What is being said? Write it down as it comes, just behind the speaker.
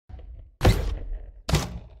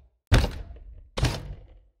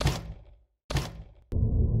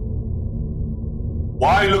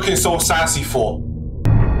Why are you looking so sassy for?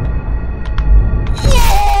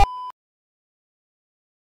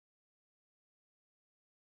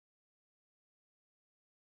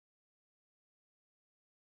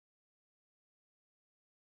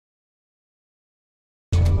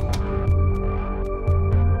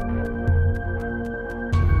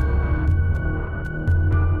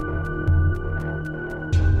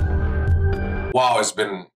 Wow, it's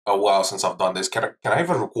been a while since I've done this. Can I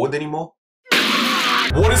even record anymore?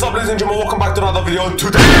 What is up, ladies and gentlemen? Welcome back to another video. And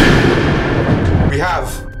today we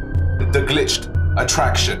have the glitched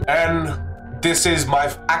attraction, and this is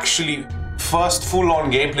my actually first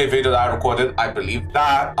full-on gameplay video that I recorded. I believe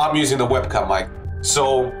that I'm using the webcam mic.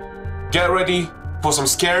 So get ready for some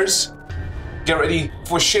scares. Get ready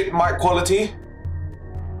for shit mic quality.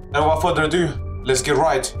 And without further ado, let's get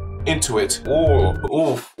right into it.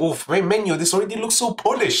 Oh, my menu, this already looks so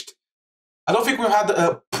polished. I don't think we've had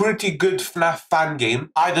a pretty good FNAF fan game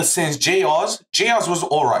either since JR's. JR's was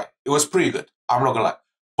alright. It was pretty good. I'm not gonna lie.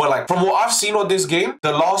 But like, from what I've seen on this game,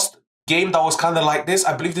 the last game that was kind of like this,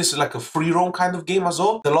 I believe this is like a free roam kind of game as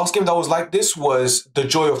well. The last game that was like this was The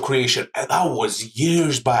Joy of Creation, and that was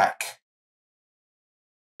years back.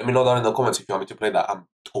 Let me know down in the comments if you want me to play that. I'm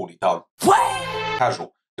totally down.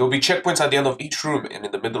 Casual. There will be checkpoints at the end of each room and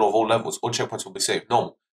in the middle of all levels. All checkpoints will be saved.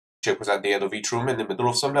 No. Checkpoints at the end of each room and in the middle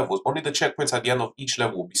of some levels. Only the checkpoints at the end of each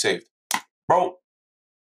level will be saved. Bro,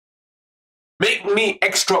 make me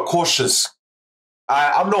extra cautious.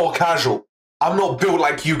 I'm not casual. I'm not built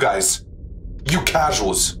like you guys. You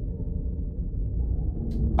casuals.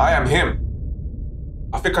 I am him.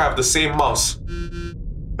 I think I have the same mouse.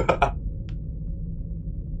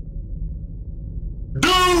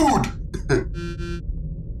 Dude!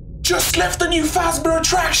 Just left the new Fazbear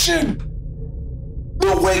attraction!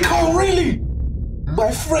 No way, Carl, really? My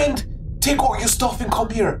friend, take all your stuff and come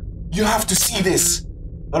here. You have to see this.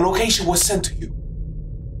 A location was sent to you.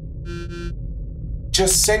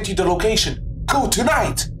 Just sent you the location. Go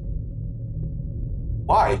tonight!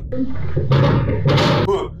 Why?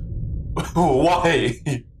 Why?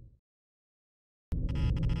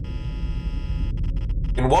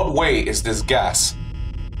 In what way is this gas?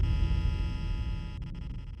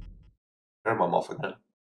 Turn my mouth again.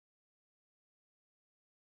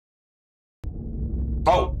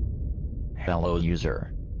 Oh! Hello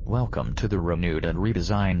user. Welcome to the renewed and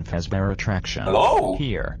redesigned Fazbear attraction. Hello!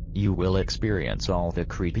 Here, you will experience all the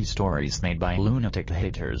creepy stories made by lunatic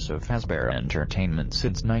haters of Fazbear Entertainment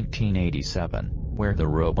since 1987, where the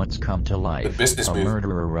robots come to life, a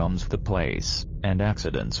murderer roams the place, and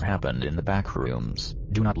accidents happened in the back rooms.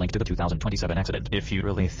 Do not link to the 2027 accident if you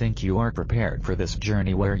really think you are prepared for this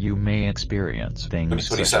journey where you may experience things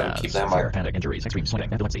such as fear, panic, injuries, extreme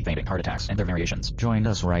sweating, epilepsy, fainting, heart attacks, and their variations. Join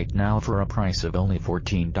us right now for a price of only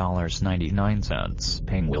 $14.99.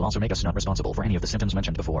 Paying will also make us not responsible for any of the symptoms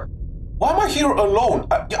mentioned before. Why am I here alone?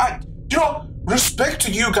 You know, respect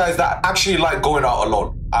to you guys that actually like going out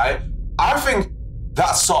alone. I think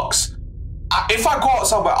that sucks. If I go out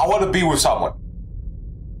somewhere, I want to be with someone.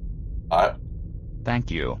 Alright.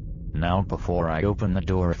 Thank you. Now before I open the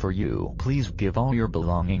door for you, please give all your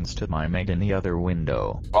belongings to my mate in the other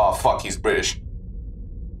window. Oh fuck, he's British.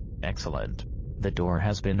 Excellent. The door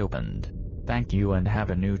has been opened. Thank you and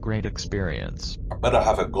have a new great experience. I better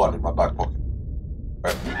have a gun in my back pocket.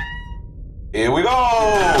 Right. Here we go!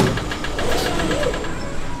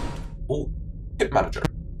 Oh, tip manager.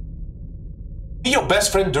 Be your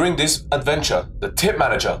best friend during this adventure, the tip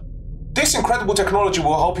manager. This incredible technology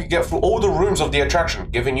will help you get through all the rooms of the attraction,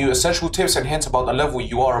 giving you essential tips and hints about the level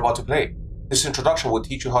you are about to play. This introduction will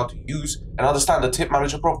teach you how to use and understand the tip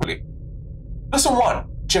manager properly. Lesson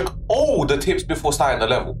 1. Check all the tips before starting the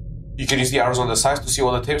level. You can use the arrows on the sides to see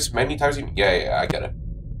all the tips many times. Yeah, I get it.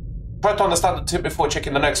 Try to understand the tip before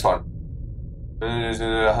checking the next one.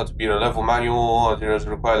 How to beat a level manual, there's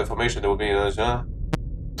required information, there will be...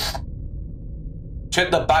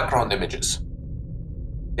 Check the background images.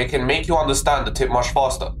 They can make you understand the tip much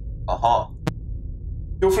faster.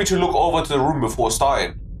 Feel free to look over to the room before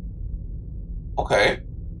starting. Okay.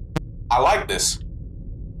 I like this.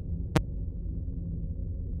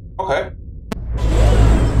 Okay.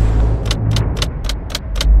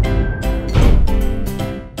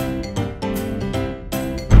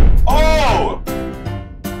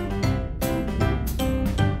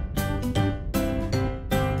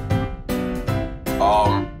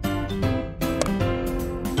 Oh!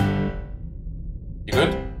 You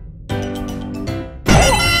good?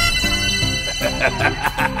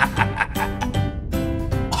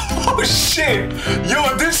 Oh shit!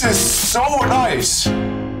 Yo, this is so nice!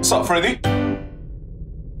 What's up, Freddy?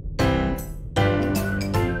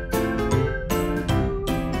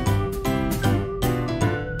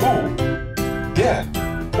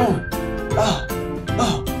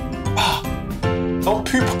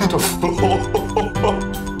 Okay,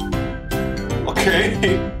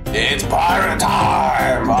 it's pirate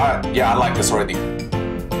time! Yeah, I like this already.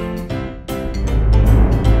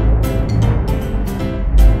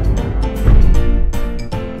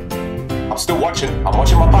 I'm still watching. I'm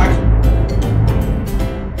watching my back.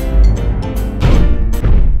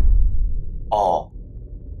 Oh.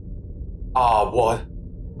 Ah, what?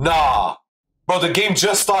 Nah. Bro, the game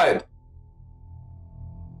just started.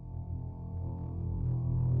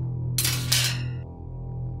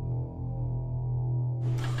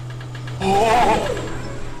 Oh.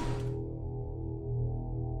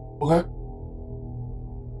 Okay.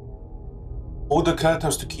 Hold the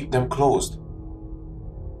curtains to keep them closed.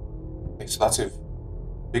 Okay, so that's if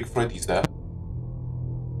Big Freddy's there.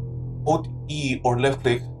 Hold E or left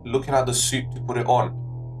click looking at the suit to put it on.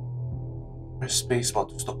 Press spacebar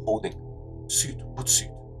to stop holding. Suit? What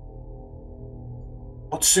suit?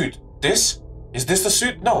 What suit? This? Is this the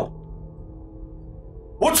suit? No.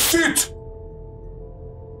 What suit?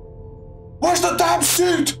 Where's the damn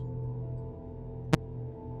suit?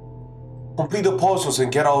 Complete the puzzles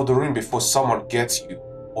and get out of the room before someone gets you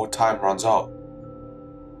or time runs out.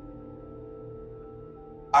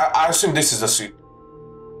 I assume this is the suit.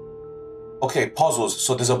 Okay, puzzles.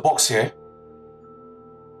 So there's a box here.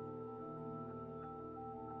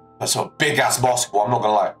 That's a big ass basketball, I'm not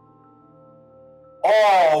gonna lie.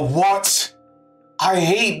 Oh, what? I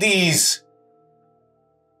hate these.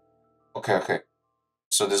 Okay.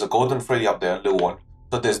 So there's a golden Freddy up there, little one.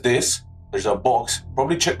 So there's this. There's a box.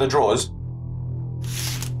 Probably check the drawers.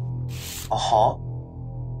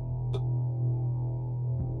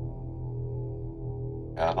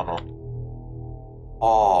 Yeah, I don't know.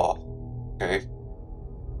 Oh, okay.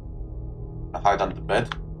 I hide under the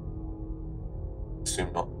bed.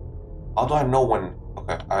 Assume not. How do I know when?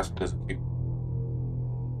 Okay, I assume there's a key.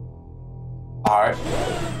 Alright.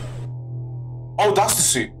 Oh, that's the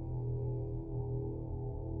suit.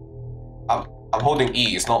 I'm holding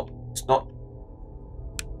E. It's not.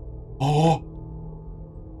 Oh.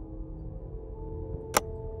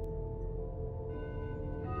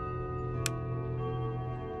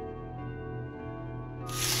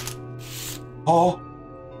 Oh.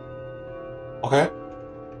 Okay.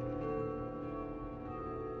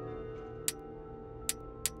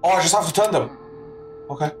 Oh, I just have to turn them.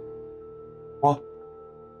 Okay.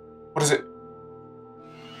 What is it?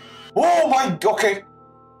 Oh my. Okay.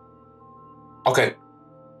 Okay.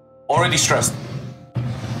 Already stressed.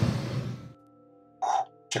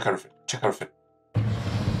 Check everything.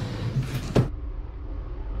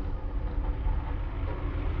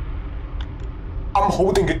 I'm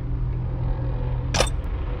holding it.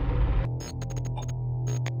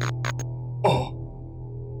 Oh.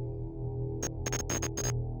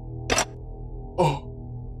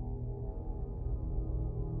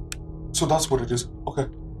 So that's what it is. Okay.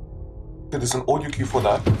 There's an audio cue for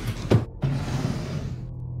that.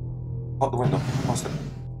 Out the window. Past it.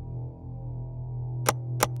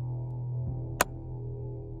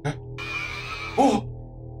 Okay. Oh!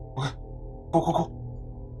 Okay. Go.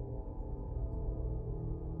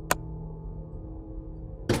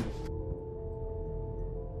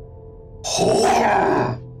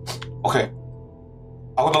 Okay.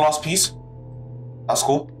 I got the last piece. That's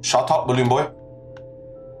cool. Shut up, balloon boy.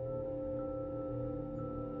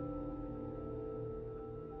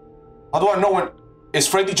 How do I know when... Is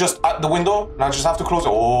Freddy just at the window and I just have to close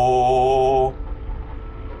it? Oh.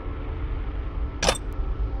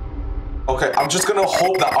 Okay, I'm just gonna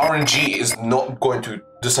hope that RNG is not going to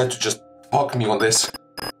decide to just fuck me on this.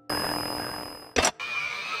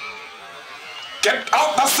 Get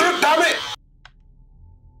out the suit, damn it!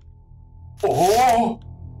 Oh.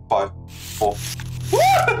 5, 4,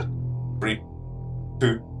 3,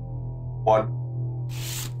 2, 1.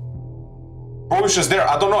 Bro, it's just there.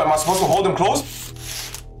 I don't know. Am I supposed to hold him close?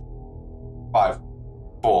 5,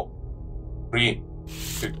 4, 3,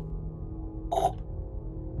 2.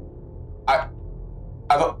 I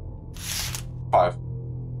don't. 5,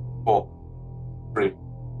 4, 3,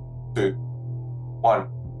 2, 1.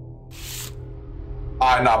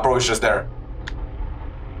 Nah, bro, it's just there.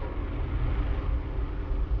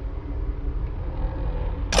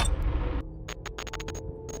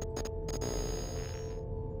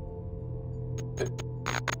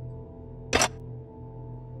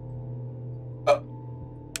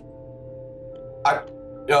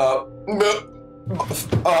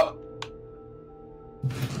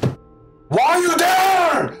 Why are you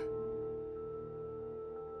there?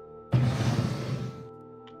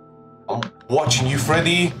 I'm watching you,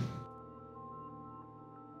 Freddy.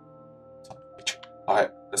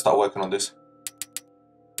 Alright, let's start working on this.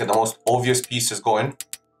 Get the most obvious pieces going.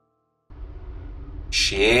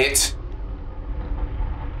 Shit.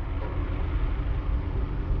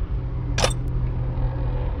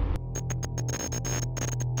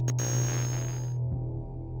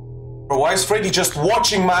 Bro, why is Freddy just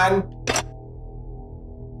watching, man?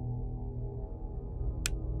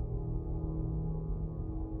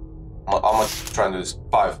 I'm gonna try and do this.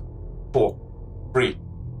 5, 4, 3,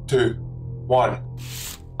 2, 1.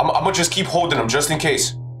 I'm gonna just keep holding them just in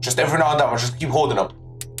case. Just every now and then, I'm gonna just keep holding them.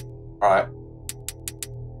 Alright.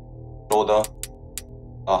 Shoulder.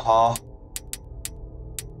 Uh-huh.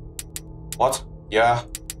 What? Yeah.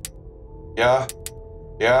 Yeah.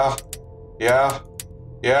 Yeah. Yeah.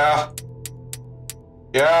 Yeah.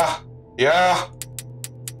 Yeah. Yeah.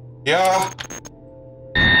 Yeah.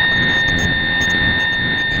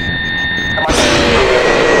 Am I dead?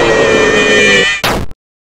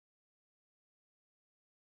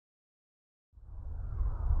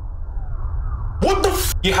 What the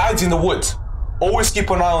f? He hides in the woods. Always keep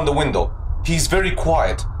an eye on the window. He's very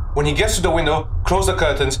quiet. When he gets to the window, close the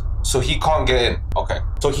curtains so he can't get in. Okay.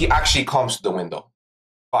 So he actually comes to the window.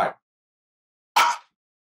 Fine. I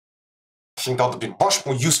think that would have been much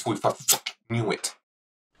more useful if I knew it.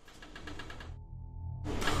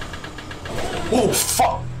 Oh,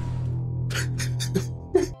 fuck!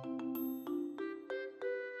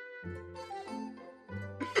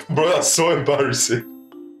 Bro, that's so embarrassing.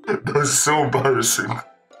 That's so embarrassing.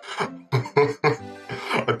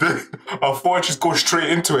 I thought I'd just go straight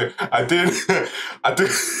into it. I did.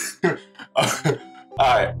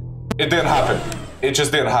 Alright. It didn't happen. It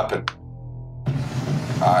just didn't happen.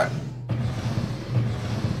 Alright.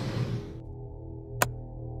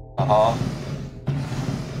 Uh-huh.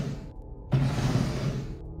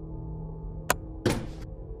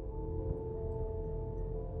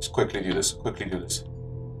 Just quickly do this. Quickly do this.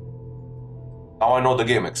 Now I know the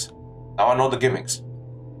gimmicks. Now I know the gimmicks.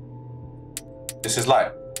 This is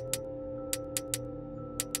light.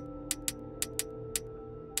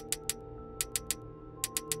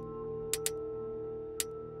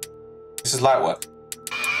 This is light work.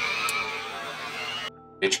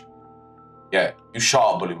 Bitch. Yeah, you shut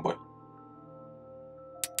up, bullying boy.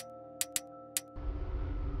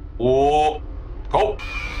 Whoa. Go.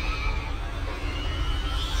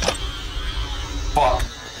 Fuck.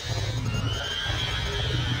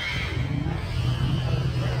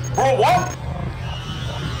 Bro, what?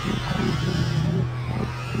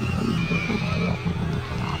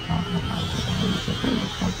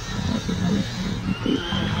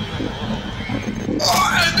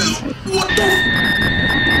 What the?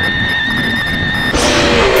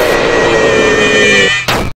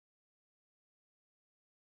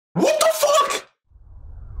 What the fuck?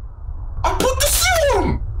 I put the seal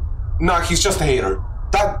on! Nah, he's just a hater.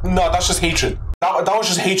 That's just hatred. That was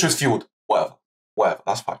just hatred fueled. Whatever. Whatever.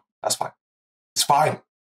 That's fine. That's fine. It's fine.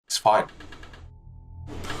 It's fine.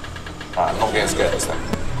 Alright, I'm not getting scared this time.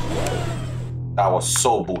 That was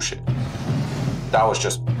so bullshit. That was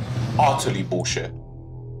just utterly bullshit.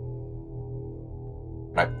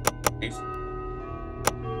 Right, please.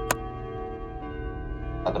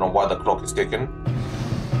 I don't know why the clock is ticking.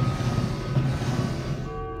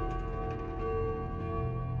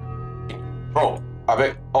 Bro, I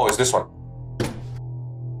bet. Oh, it's this one.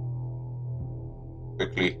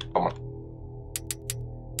 Quickly, come on.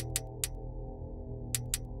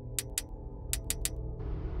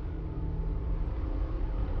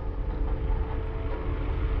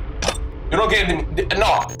 You're not getting.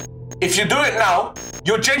 No. If you do it now,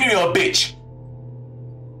 you're genuinely a bitch.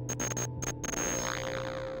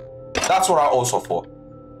 That's what I also thought.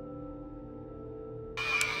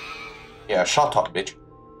 Yeah, shut up, bitch.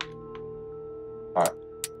 Alright.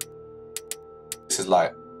 This is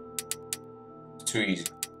light. It's too easy.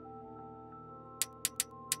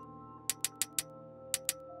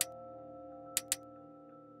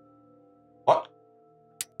 What?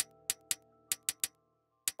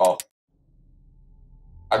 Oh.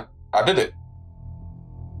 I did it.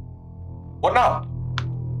 What now?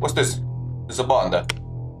 What's this? There's a button there.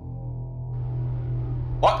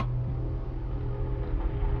 What?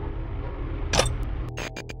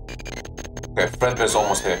 Okay, Freddy's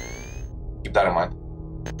almost here. Keep that in mind.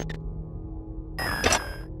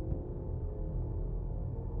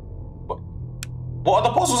 What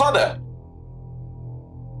other puzzles are there?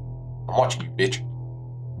 I'm watching you, bitch.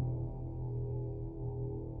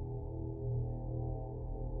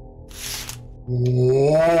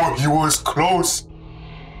 Whoa, he was close.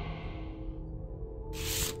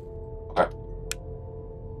 Okay.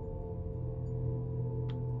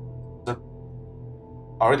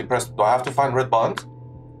 I already pressed. Do I have to find red buttons?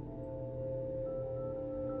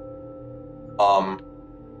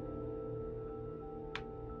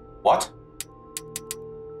 What?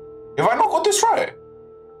 Have I not got this right?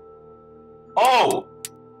 Oh!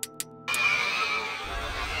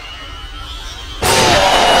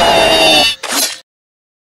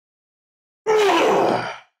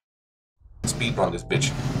 Speed run this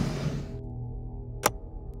bitch.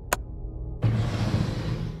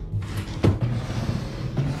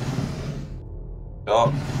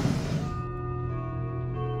 Oh.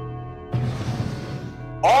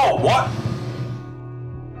 Oh, what?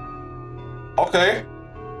 Okay.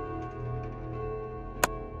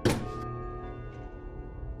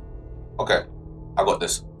 Okay, I got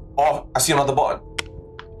this. Oh, I see another button.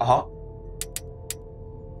 Uh-huh.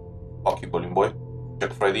 Fuck you, bullying boy.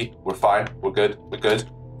 Check Freddy. We're fine. We're good. We're good.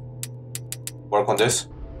 Work on this.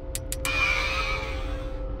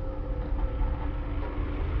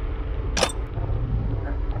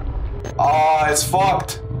 Ah, it's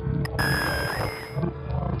fucked.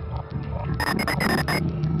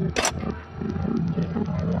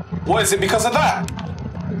 What is it because of that?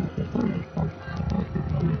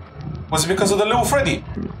 Was it because of the little Freddy?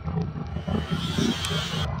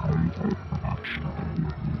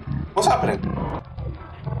 What's happening?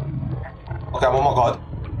 Okay, I'm on my god.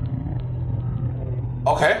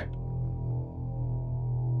 Okay.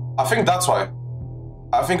 I think that's why.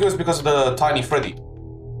 I think it was because of the tiny Freddy.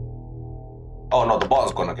 Oh no, the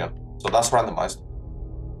button's gone again. So that's randomized.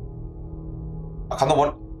 I kinda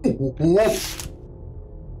want...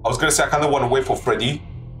 I was gonna say I kinda want to wait for Freddy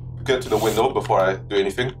to get to the window before I do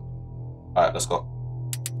anything. Alright, let's go.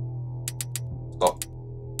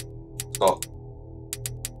 Let's go.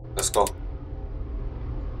 Let's go.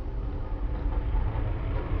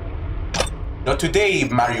 Not today,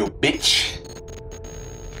 Mario bitch.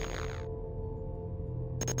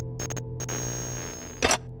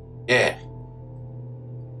 Yeah.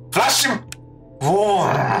 Flash him! Whoa.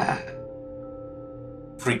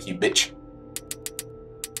 Freaky bitch.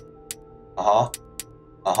 Uh-huh.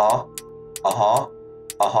 Uh-huh. Uh-huh.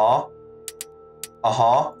 Uh-huh.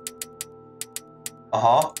 Uh-huh.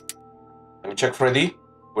 Uh-huh. Let me check Freddy.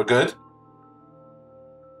 We're good.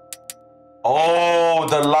 Oh,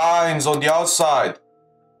 the lines on the outside.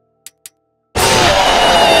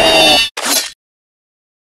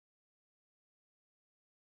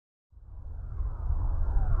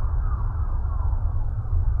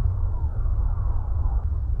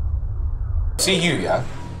 See you, yeah?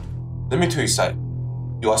 Let me tell you something.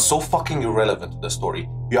 You are so fucking irrelevant to the story.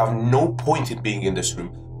 You have no point in being in this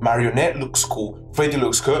room. Marionette looks cool. Freddy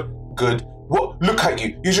looks good. What? Look at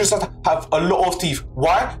you. You just have a lot of teeth.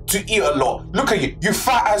 Why? To eat a lot. Look at you. You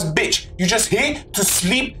fat ass bitch. You just here to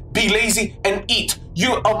sleep, be lazy, and eat.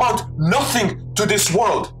 You amount nothing to this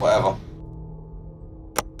world. Whatever.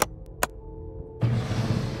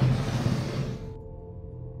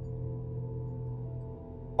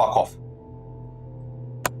 Fuck off.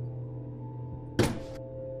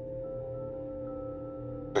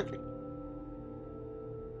 Okay.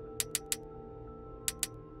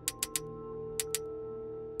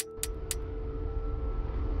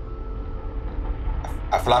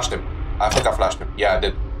 I flashed him. I think I flashed him. Yeah, I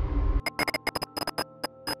did.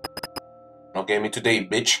 No game me today,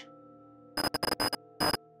 bitch.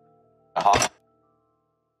 Uh-huh.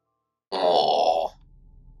 Oh.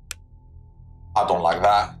 I don't like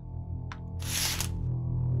that.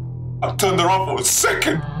 I turned around for a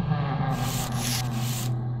second.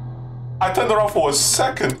 I turned around for a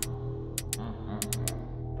second.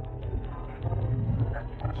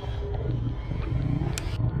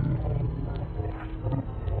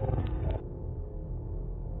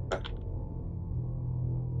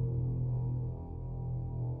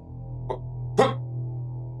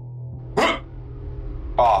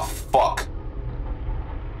 Oh, fuck.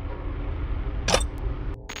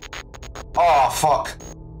 Oh, fuck.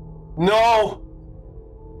 No!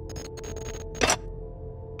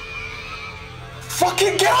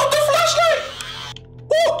 Fucking get out the flashlight!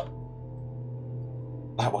 Woo!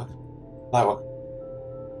 Light work. Light work.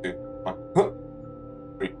 2, 1.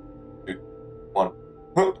 3, 2, 1.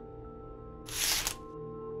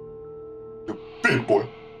 You big boy.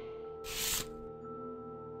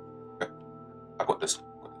 Okay. I got this.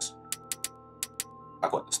 I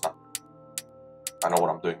got this now. I know what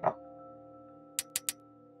I'm doing now.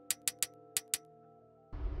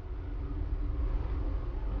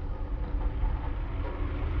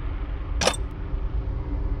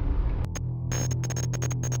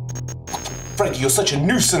 Freddy, you're such a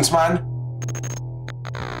nuisance, man!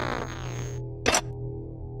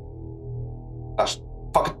 Flash.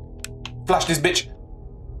 Fuck it. Flash this bitch.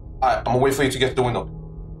 Alright, I'm gonna wait for you to get to the window.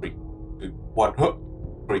 3, 2, 1.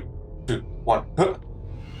 3, 2, 1.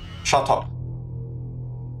 Shut up.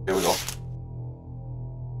 Here we go.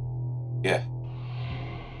 Yeah.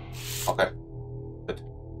 Okay. Good.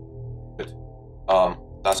 Good.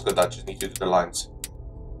 That's good. I just need you to do the lines.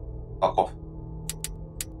 Fuck off.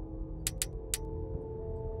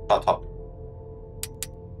 Shut up.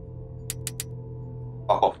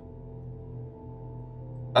 Fuck off.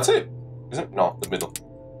 That's it. Isn't it? No, the middle.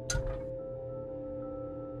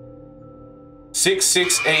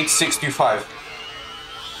 668625.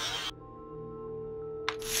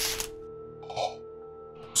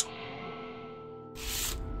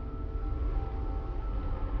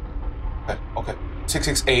 Okay.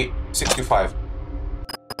 668625.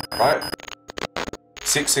 Right?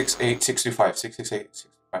 668625.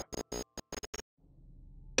 668625.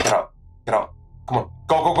 Get out. Get out. Come on.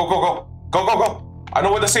 Go, go, go, go, go. Go, go, go. I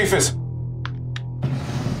know where the safe is.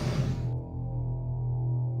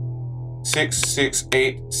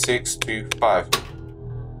 668625.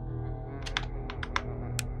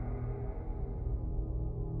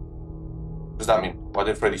 What does that mean? Why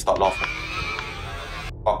did Freddy start laughing?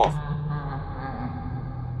 Fuck off.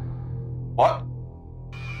 What?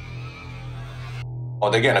 Oh,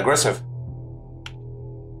 they're getting aggressive.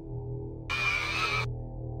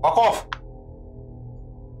 Fuck off.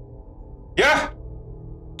 Yeah?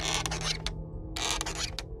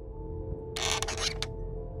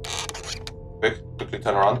 Quickly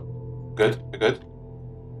turn around. Good, good.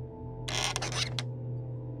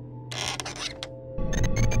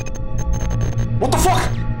 What the fuck?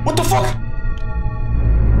 What the fuck?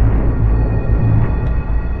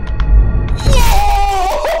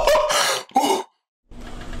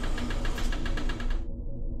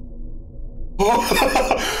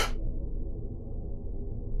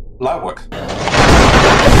 Light work.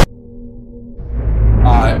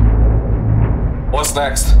 Alright. What's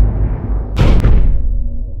next?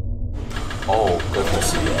 Oh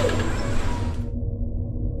goodness.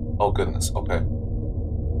 Oh goodness, okay.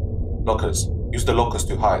 Lockers. Use the lockers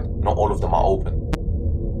to hide. Not all of them are open.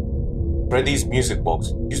 Freddy's music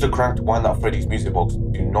box. Use the crank to wind up Freddy's music box.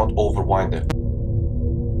 Do not overwind it.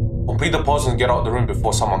 Complete the puzzle and get out of the room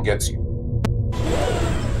before someone gets you.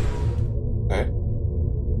 Okay.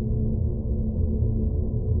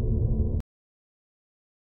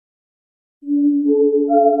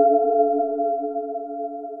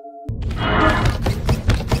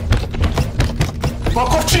 Fuck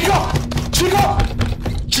off, Chica! Chica!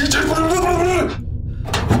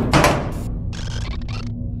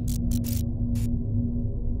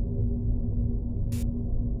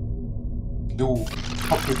 Yo,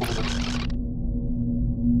 fuck people with it.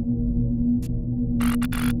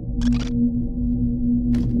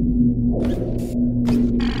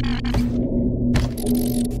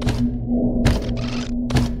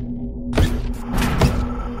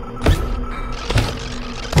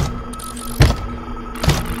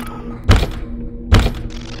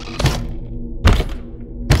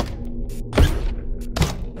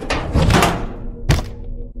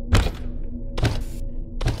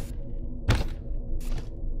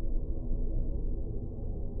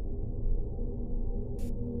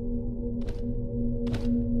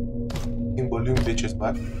 Balloon bitches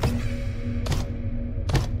back.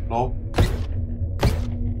 No.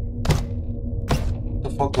 What the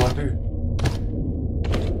fuck do I do?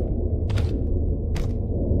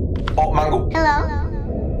 Oh, Mango.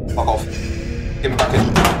 Hello. Fuck off. Get me back in.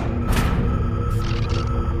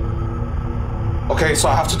 Okay, so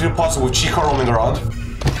I have to do a puzzle with Chica roaming around.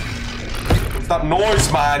 What's that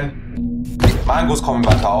noise, man? Mango's coming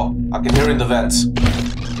back out. I can hear it in the vents.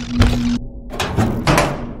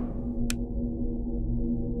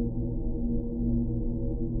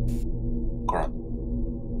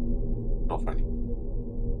 Freddy.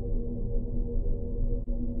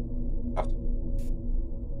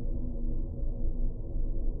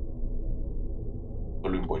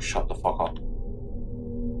 Balloon boy, shut the fuck up.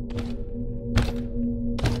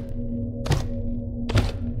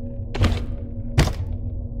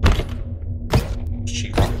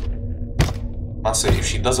 Chica. I say if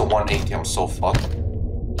she doesn't 180, I'm so fucked.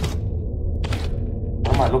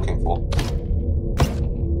 What am I looking for?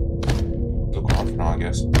 Look around for now, I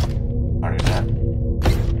guess. Alright, man.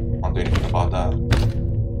 Can't do anything about that.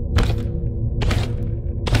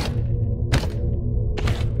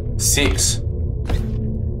 6.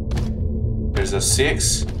 There's a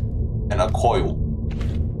 6 and a coil.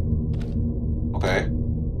 Okay.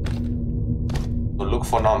 So look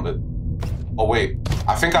for number. Oh wait,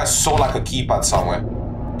 I think I saw like a keypad somewhere.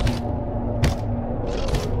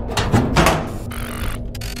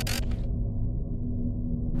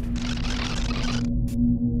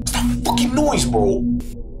 Noise, bro.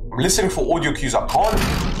 I'm listening for audio cues. I can't.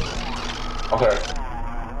 Okay.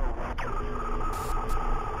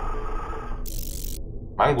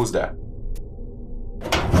 Mango's there.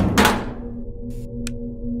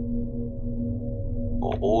 Go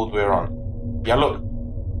all the way around. Yeah, look.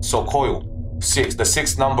 So coil. 6. The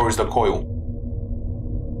 6th number is the coil.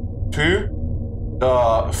 2.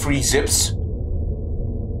 The 3 zips.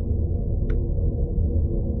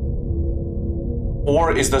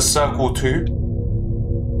 4 is the circle 2.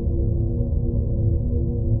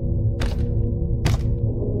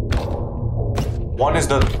 1 is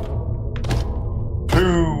the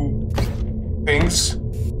 2 things.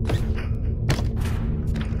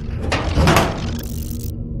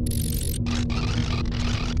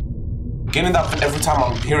 Getting that every time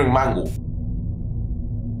I'm hearing mango.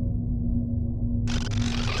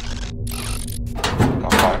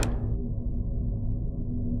 That's fine.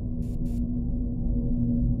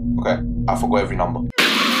 Okay, I forgot every number.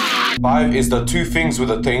 5 is the 2 things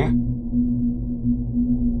with a thing.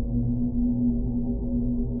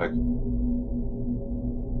 Like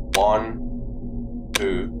 1,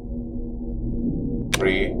 2,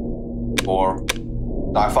 3, 4.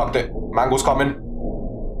 I fucked it. Mango's coming.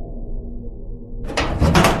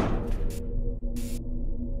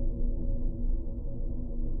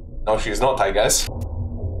 No, she's not, I guess.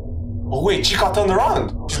 Oh wait, Chica turned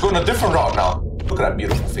around. She's going a different route now. Look at that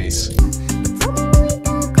beautiful face.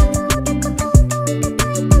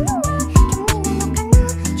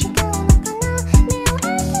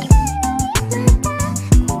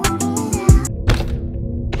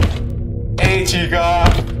 Hey, Chica.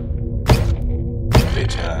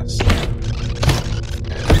 Bitch ass.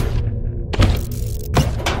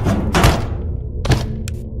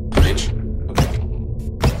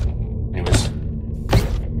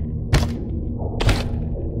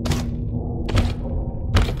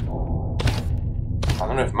 I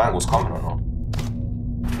don't know if mango's coming or not.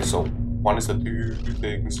 Okay, so 1 is the 2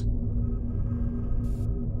 things.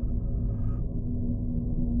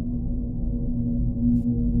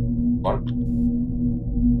 One.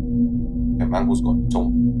 Okay, mango's gone. So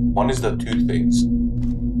 1 is the 2 things.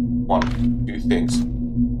 1, 2 things.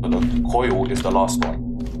 So the coil is the last one.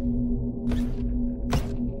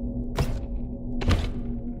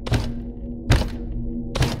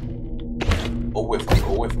 Go with it,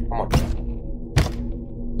 go with it, come on.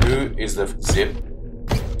 2 is the zip.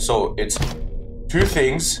 So it's 2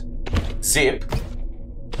 things, zip.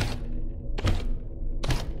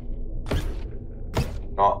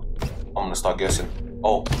 No, I'm gonna start guessing.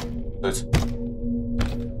 Oh, it's.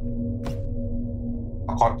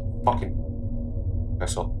 I can't fucking. Okay,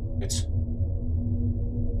 so it's.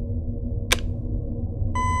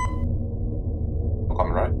 I'm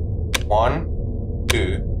coming, right? 1,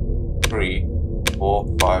 2, 3, 4,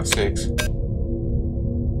 5, 6.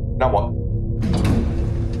 Now what?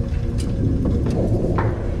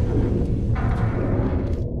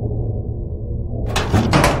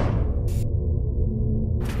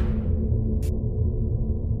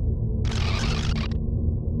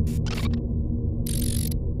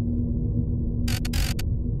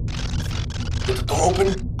 Did the door open?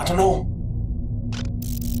 I don't know.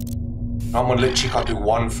 I'm gonna let Chica do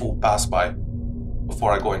 1 full pass by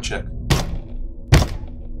before I go and check.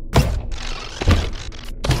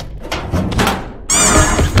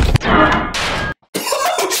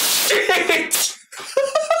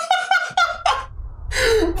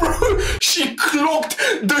 She clocked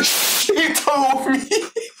the shit out of me.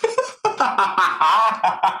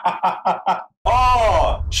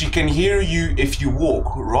 Oh, she can hear you if you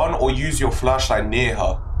walk, run, or use your flashlight near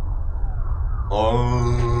her.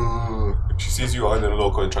 Oh, if she sees you behind the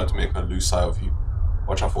local and try to make her lose sight of you.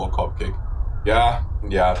 Watch out for a cupcake. Yeah,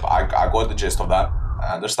 I got the gist of that.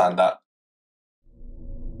 I understand that.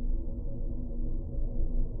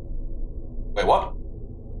 Wait, what?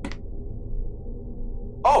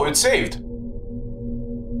 Oh, it's saved.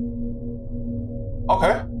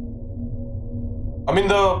 Okay. I'm in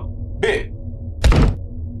the bit.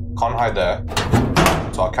 Can't hide there.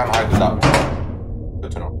 So I can't hide in that.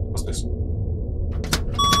 Good to know. What's this?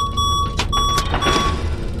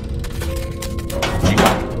 Chica.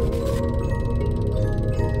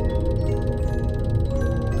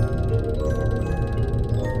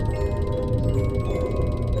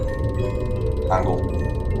 Angle.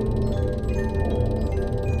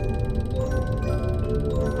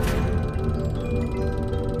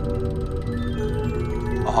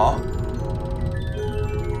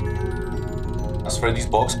 That's Freddy's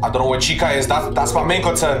box. I don't know where Chica is. That's my main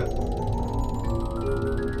concern.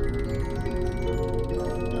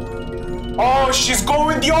 Oh, she's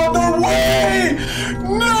going the other way!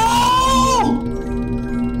 No!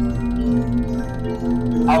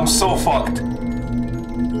 I'm so fucked.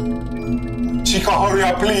 Chica, hurry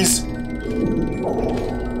up, please.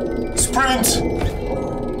 sprint!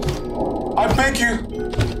 I beg you!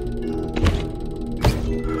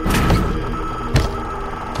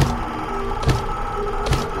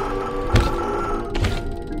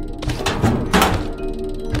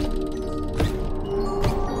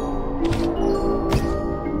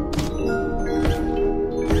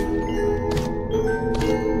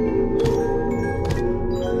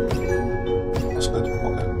 That's good,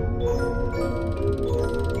 okay.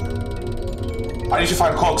 I need to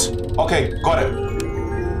find cogs. Okay, got it.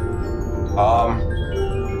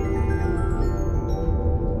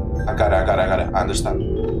 I got it. I understand.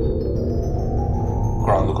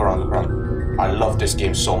 Look around. I love this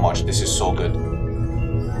game so much. This is so good.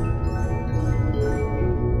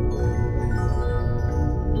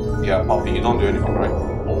 Yeah, Poppy, you don't do anything, right?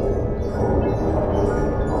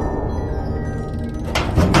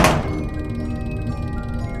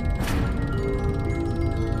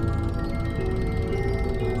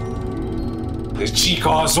 There's Chica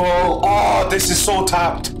as well. Oh, this is so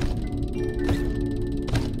tapped.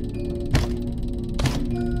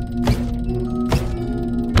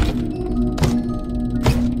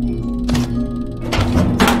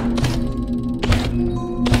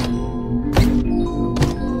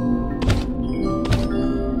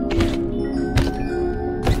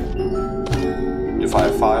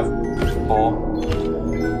 Five, 4,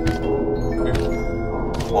 3,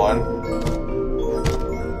 1.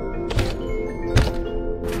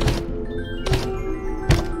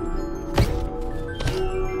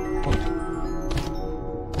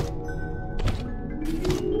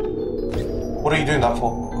 What are you doing that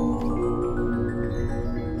for?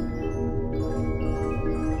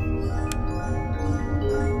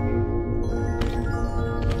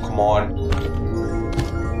 Come on.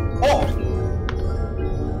 Oh!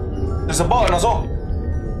 There's a button as well.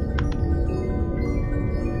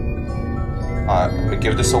 Alright, let me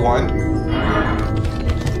give this a wind.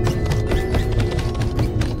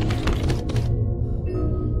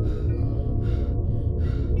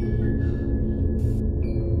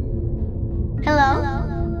 Hello?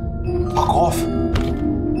 Fuck off. 3,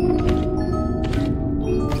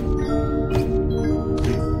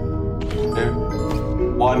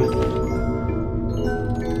 2, 1.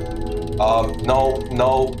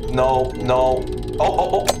 No.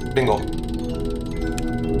 Oh. Bingo.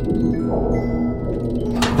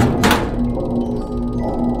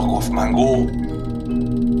 Fuck off, man. Go.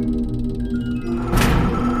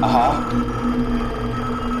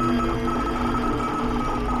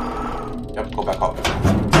 Yep, go back up.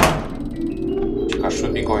 I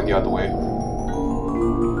should be going the other way.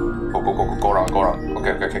 Go around.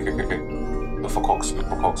 Okay. Look for cogs.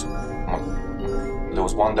 Come on. There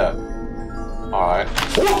was one there. Alright.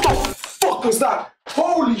 What the fuck was that?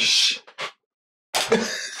 Holy shit!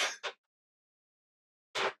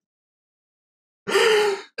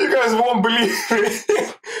 You guys won't believe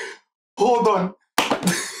it. Hold on.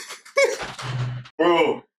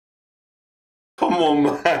 Bro. Come on,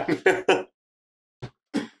 man.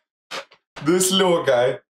 This little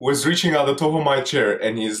guy was reaching out the top of my chair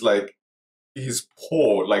and he's like, his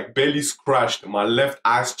paw like barely scratched my left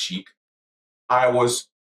ass cheek. I was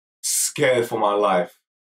scared for my life.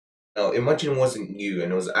 Now imagine it wasn't you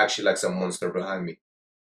and it was actually like some monster behind me.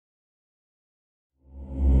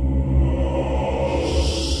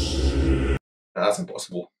 No, that's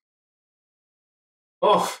impossible.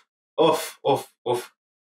 Off. You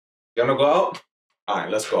wanna go out?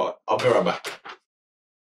 Alright, let's go out. I'll be right back.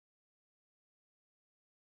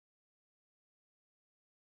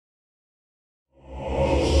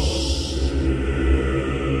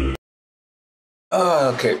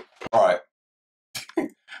 Okay, alright.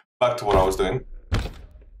 Back to what I was doing.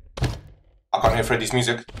 I can't hear Freddy's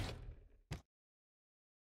music.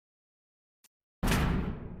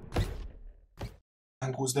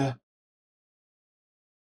 And who's there?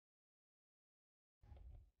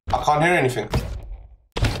 I can't hear anything.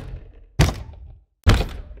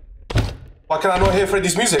 Why can I not hear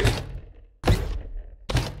Freddy's music?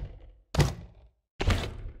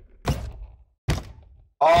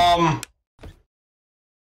 Oh!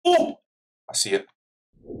 I see it.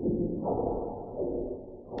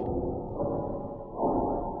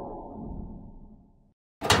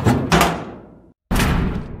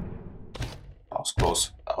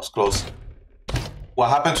 That was close. What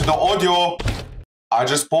happened to the audio? I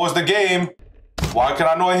just paused the game. Why can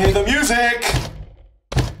I not hear the music?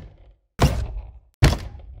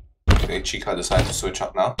 Okay, Chica decided to switch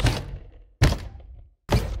up now.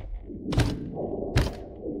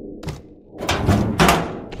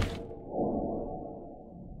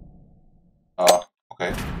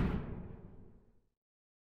 Okay.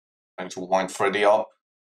 I need to wind Freddy up.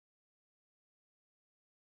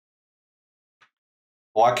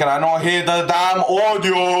 Why can I not hear the damn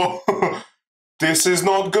audio? This is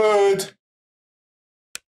not good.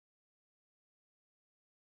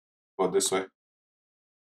 Go this way.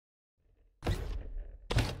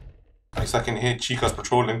 At least I can hear chicas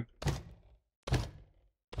patrolling.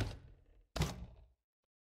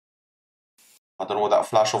 I don't know what that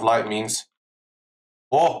flash of light means.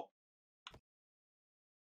 Oh!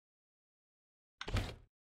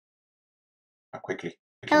 Quickly.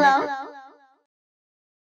 Hello?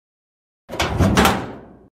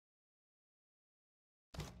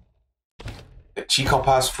 The chica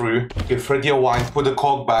pass through, give Freddy a wine, put the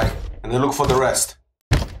cog back, and then look for the rest.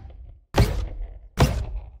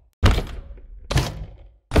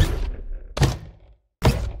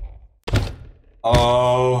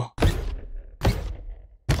 Oh.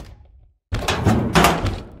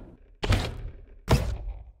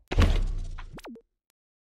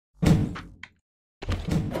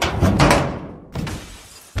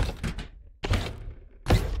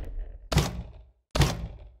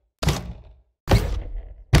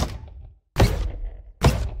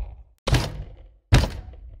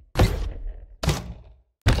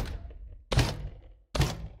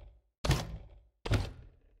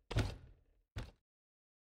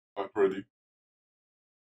 I'm ready. You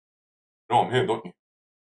know I'm here, don't you?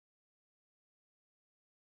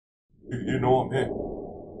 You know I'm here.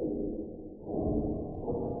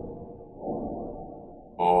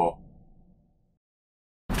 Oh.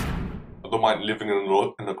 I don't mind living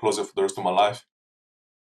in a closet for the rest of my life.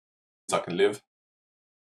 So I can live.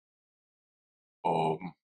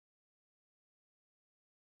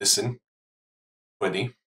 Listen,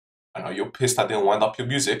 Freddy, I know you're pissed I didn't wind up your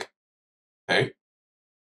music. Okay?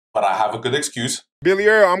 But I have a good excuse. Billy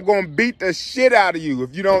Earl, I'm gonna beat the shit out of you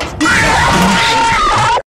if you don't.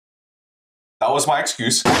 That was my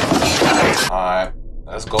excuse. Alright,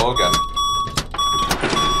 let's go again.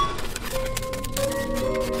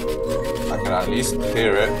 I can at least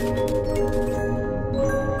hear it.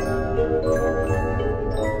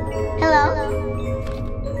 Hello?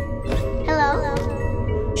 Hello?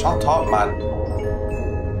 Shut up, man.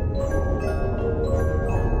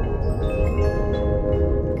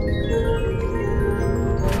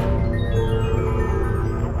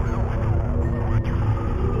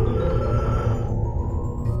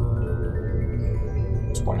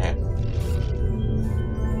 There's one here.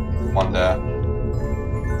 One there.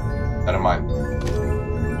 Never mind.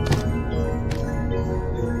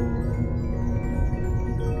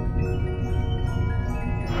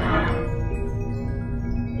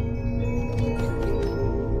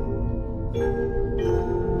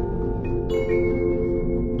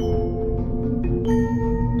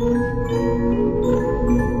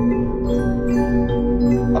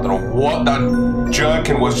 I don't know what that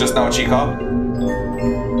jerkin was just now, Chica.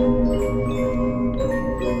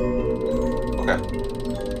 Okay.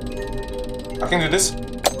 I can do this.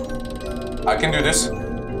 I can do this.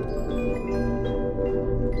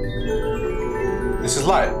 This is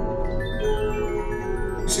light.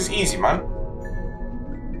 This is easy, man.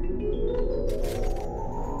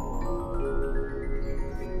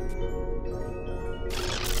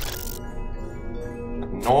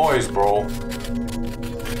 Noise, bro.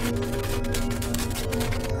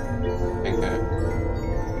 Think that.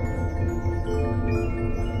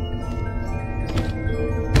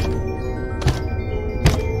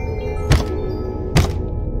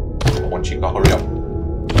 Come on, Chica, hurry up.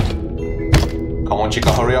 Come on,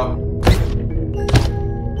 Chica, hurry up.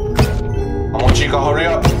 Come on, Chica, hurry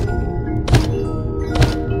up.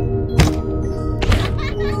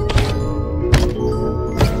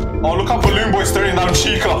 Oh, look how Balloon Boy's staring down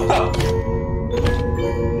Chica.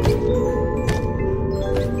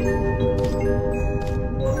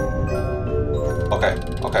 Okay.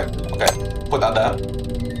 Put that there. I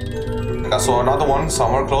think I saw another one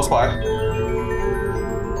somewhere close by.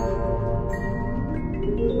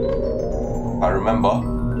 I remember.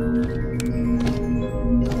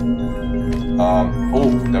 Oh,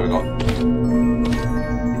 there we go.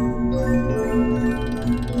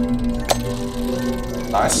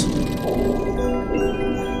 Nice.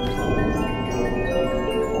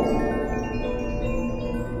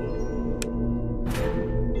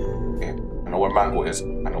 Okay, I know where Mango is. I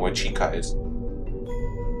know where Chica is.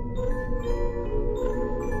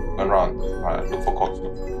 Turn around. Alright, look for cogs.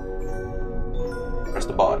 Press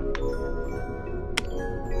the button.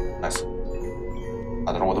 Nice.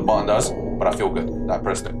 I don't know what the button does, but I feel good that I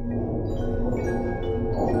pressed it.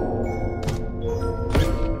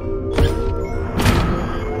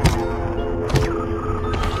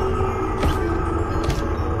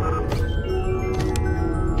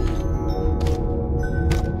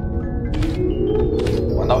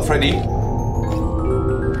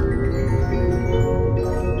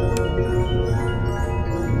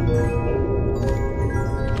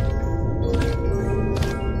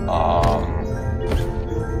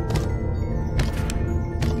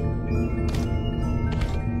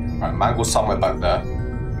 go somewhere back there.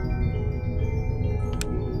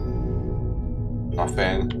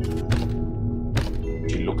 Nothing.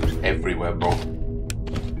 She looked everywhere, bro.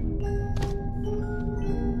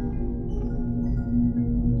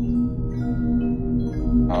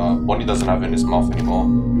 Bonnie doesn't have it in his mouth anymore.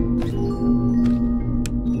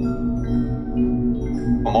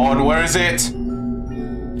 Come on, where is it?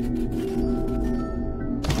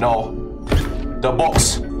 No. The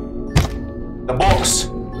box. The box.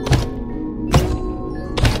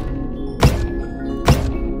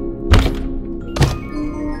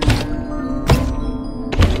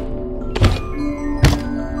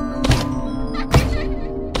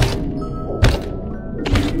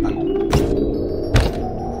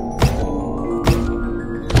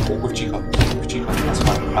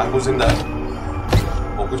 Mango's in there.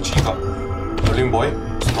 Walk with Chica. Balloon boy,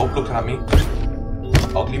 stop looking at me.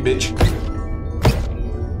 Ugly bitch.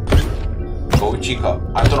 Go with Chica.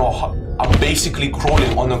 I don't know how. I'm basically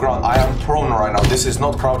crawling on the ground. I am prone right now. This is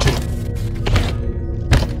not crouching.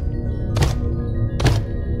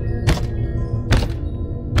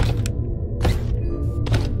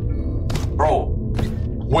 Bro,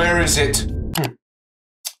 where is it?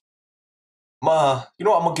 Ma, you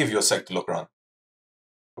know what? I'm gonna give you a sec to look around.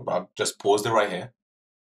 I'll just paused it right here.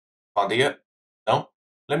 Found it yet? No?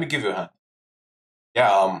 Let me give you a hand.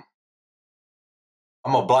 Yeah,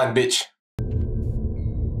 I'm a blind bitch.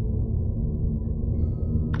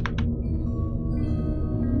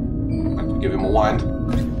 I have to give him a wind.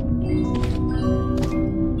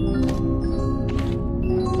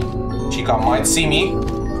 Chica might see me,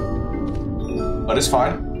 but it's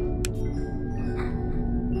fine.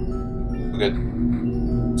 We're good.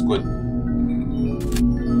 It's good.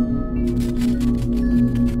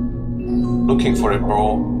 Looking for it,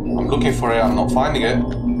 bro. I'm looking for it. I'm not finding it.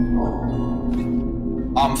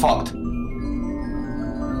 I'm fucked.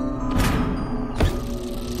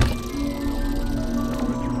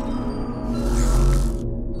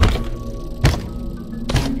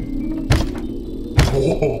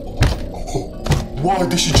 Whoa. Why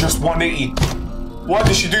did she just 180? Why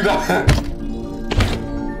did she do that?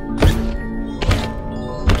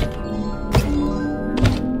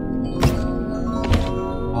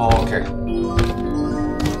 Oh, okay.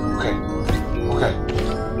 Okay.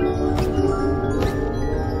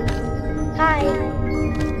 Hi.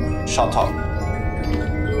 Shut up.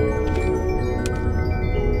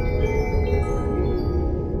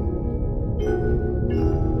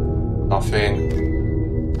 Nothing.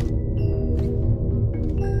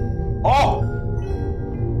 Oh!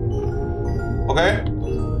 Okay.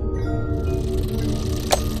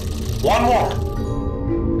 One more.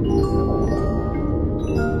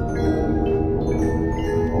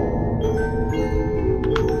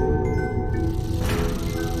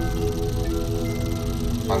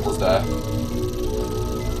 Uncle's there.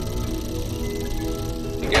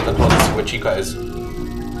 You get the clothes to see where Chica is.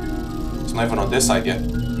 It's not even on this side yet.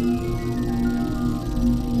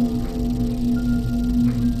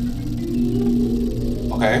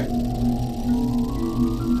 Okay.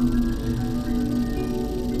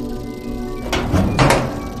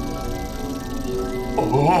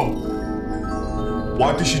 Oh! Why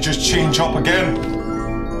did she just change up again?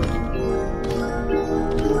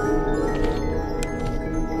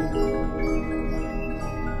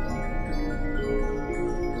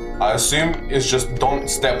 I assume it's just don't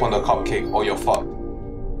step on the cupcake or you're fucked.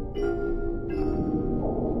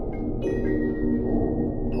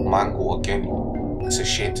 Mango again. It's a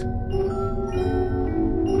shit.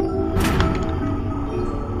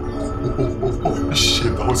 Oh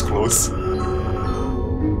shit, that was close.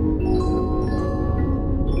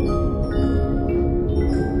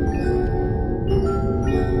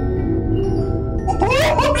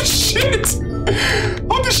 Oh shit!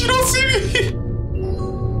 How did she not see me?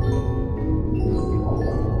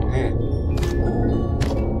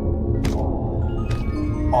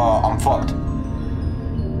 I'm fucked.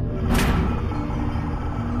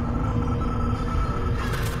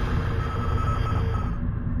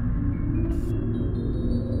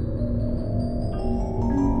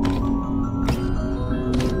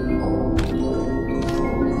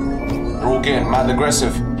 They're all getting mad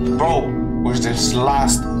aggressive. Bro, where's this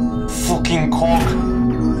last fucking cog?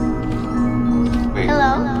 Wait.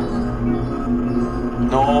 Hello?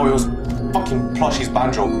 No, it was fucking Plushie's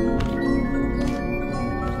banjo.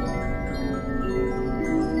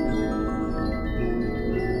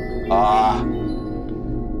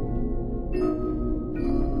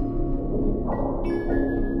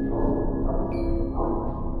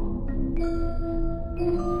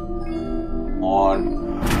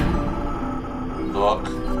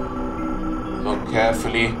 Look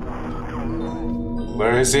carefully.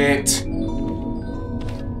 Where is it?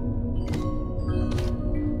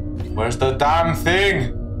 Where's the damn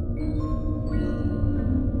thing?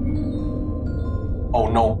 Oh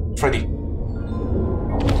no, Freddy.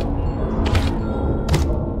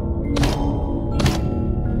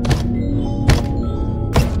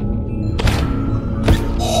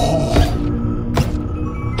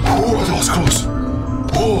 Oh, that was close.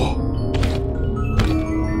 Oh.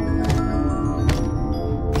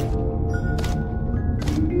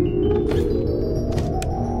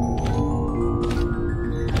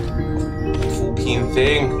 Fucking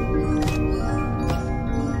thing.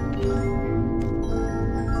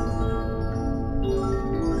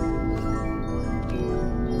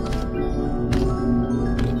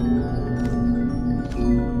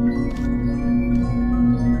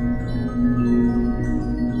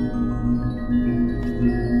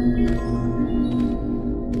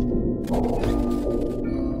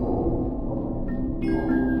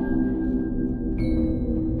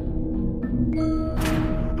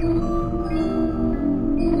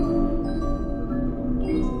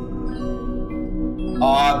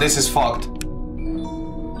 This is fucked.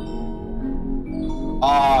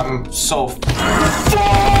 I'm so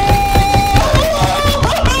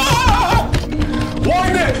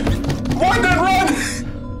Wind it! Wind it, run!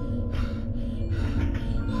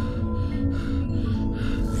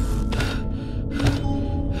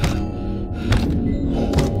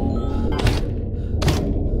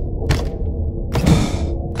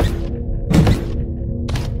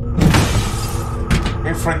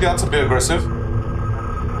 Hey, Freddy, that's a bit aggressive.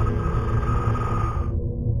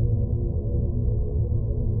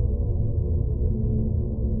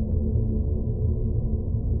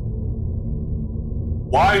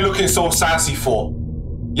 Why are you looking so sassy for?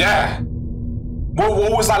 Yeah.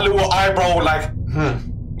 What was that little eyebrow like?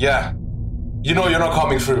 Yeah. You know you're not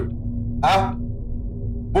coming through. Huh?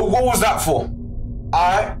 What was that for?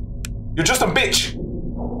 Alright? You're just a bitch.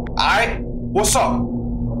 Alright? What's up?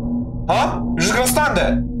 Huh? You're just gonna stand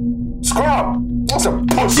there? Scrub! What's a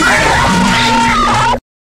pussy?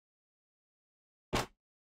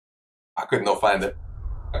 I could not find it.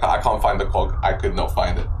 I can't find the cog. I could not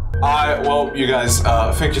find it. Alright, well, you guys,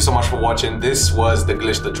 thank you so much for watching. This was the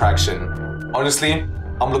glitched attraction. Honestly,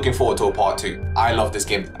 I'm looking forward to a part 2. I love this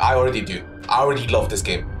game. I already do. I already love this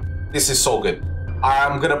game. This is so good.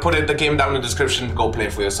 I'm gonna put the game down in the description. Go play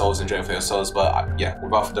it for yourselves, enjoy it for yourselves. But yeah,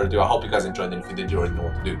 without further ado, I hope you guys enjoyed it. If you did, you already know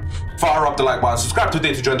what to do. Fire up the like button, subscribe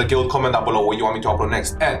today to join the guild, comment down below what you want me to upload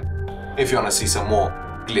next. And if you wanna see some more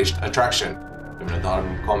glitched attraction, leave it down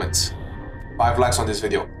in the comments. 5 likes on this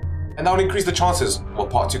video, and that will increase the chances of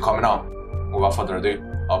part 2 coming out. Without further ado,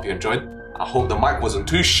 I hope you enjoyed. I hope the mic wasn't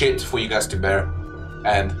too shit for you guys to bear,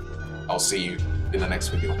 and I'll see you in the next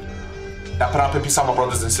video. Dap it up and peace out, my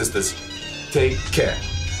brothers and sisters. Take care.